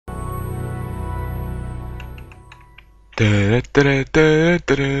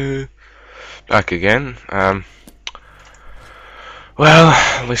Back again. Well,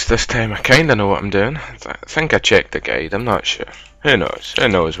 at least this time I kinda know what I'm doing. I think I checked the guide, I'm not sure. Who knows? Who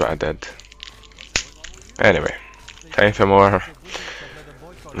knows what I did? Anyway, time for more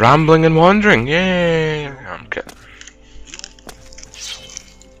rambling and wandering. Yay! I'm kidding.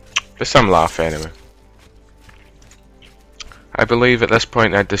 Just some laugh anyway. I believe at this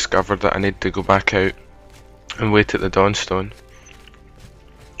point I discovered that I need to go back out and wait at the Dawnstone,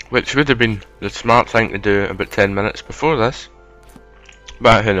 which would have been the smart thing to do about 10 minutes before this,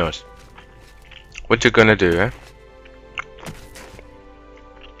 but who knows. What you gonna do, eh?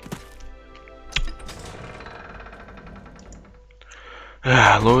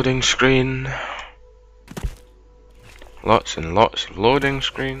 Loading screen. Lots and lots of loading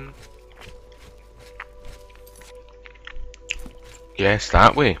screen. Yes,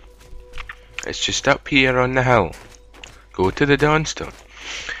 that way. It's just up here on the hill. Go to the Dawnstone.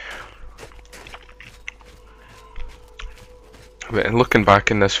 But looking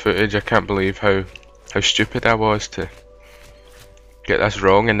back in this footage, I can't believe how stupid I was to get this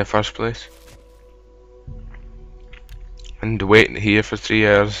wrong in the first place. And waiting here for 3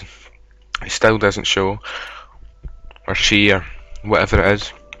 hours, it still doesn't show. Or she, or whatever it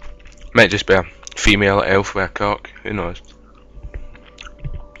is. Might just be a female elf with a cock, who knows.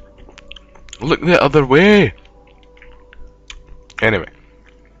 Look the other way! Anyway.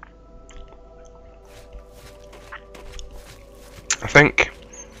 I think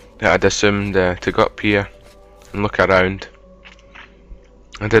that I'd assumed to go up here and look around.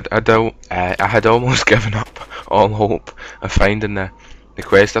 I had almost given up all hope of finding the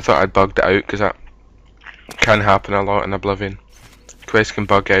quest. I thought I'd bugged it out, because that can happen a lot in Oblivion. Quests can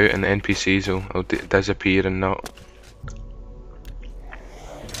bug out and the NPCs will disappear and not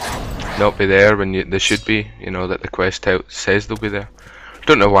be there when they should be. You know, that the quest says they'll be there.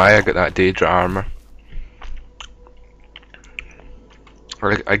 Don't know why I got that Daedra armor.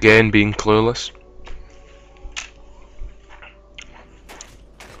 Or again, being clueless.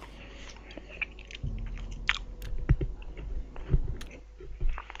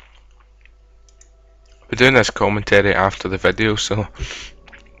 We're doing this commentary after the video, so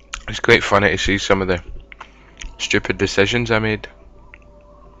it's quite funny to see some of the stupid decisions I made.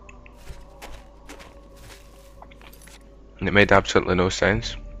 And it made absolutely no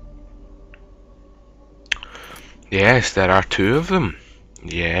sense. Yes, there are 2 of them.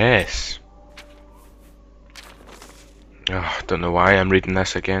 Yes. Oh, I don't know why I'm reading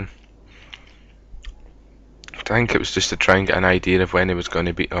this again. I think it was just to try and get an idea of when it was going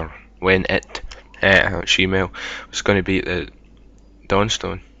to be, or when she-male was going to be at the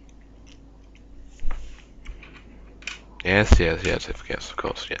Dawnstone. Yes, of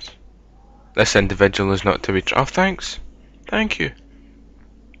course, yes. This individual is not to be oh, thanks. Thank you.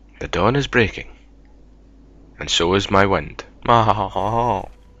 The dawn is breaking. And so is my wind. Both,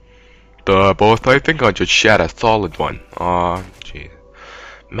 I think I just shared a solid one. Oh, jeez.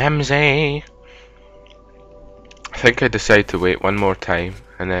 Memsy. I think I decide to wait one more time,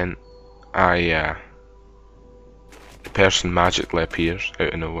 and then the person magically appears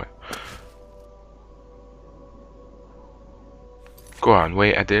out of nowhere. Go on,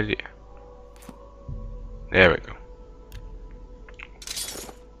 wait, I dare you. There we go.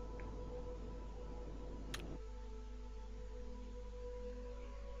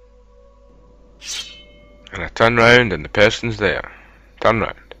 And I turn round and the person's there. Turn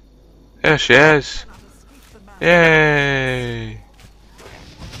round. There she is. Yay!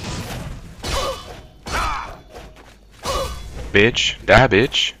 Bitch. Da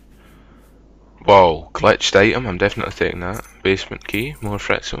bitch. Whoa, glitched item, I'm definitely taking that. Basement key, more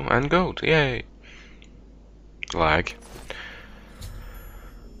fritzel, and gold. Yay! Lag.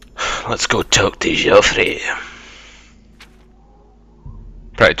 Let's go talk to Geoffrey.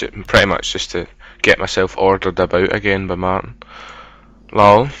 Pretty much just to get myself ordered about again by Martin.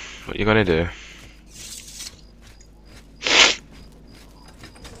 Lol, what you gonna do?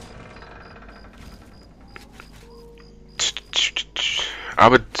 I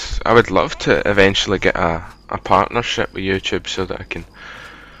would love to eventually get a partnership with YouTube so that I can,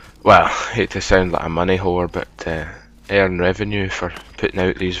 well, I hate to sound like a money whore, but earn revenue for putting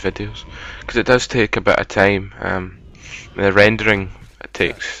out these videos, because it does take a bit of time. The rendering it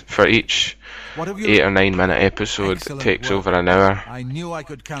takes for each 8 or 9 minute episode. Excellent. It takes over an hour,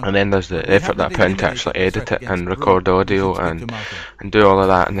 and then there's the effort that I put in to actually edit it and record audio and do all of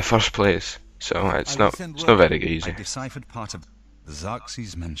that in the first place. So it's not very easy.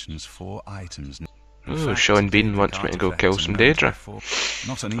 Xerxes mentions 4 items. Ooh, Sean Bean wants me to go kill some Daedra. Oh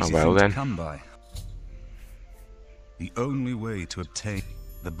well then. The only way to obtain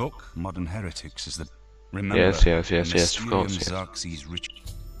the book, Modern Heretics, is the... Remember, Yes, of Mysterium course, yes. Xerxes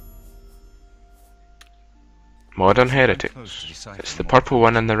Modern Heretics. It's the purple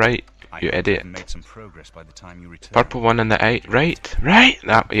one on the right, you idiot. Made some progress by the time you returned. Purple one on the right, right?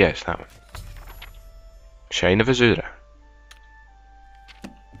 That, yes, that one. Shine of Azura.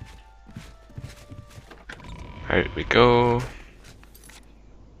 Out we go.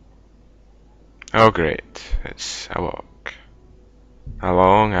 Oh great, it's a walk. A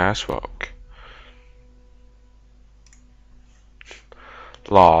long ass walk.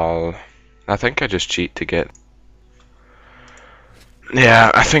 Lol. I think I just cheat to get...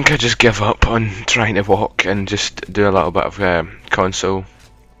 Yeah, I think I just give up on trying to walk and just do a little bit of console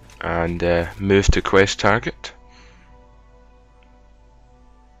and move to quest target.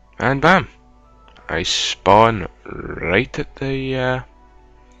 And bam! I spawn right at the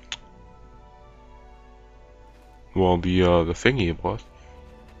well, the thingy was.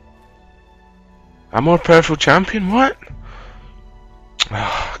 A more powerful champion? What?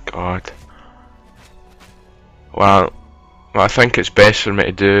 Oh god. Well, what I think it's best for me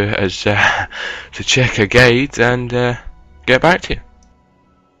to do is to check a guide and get back to you.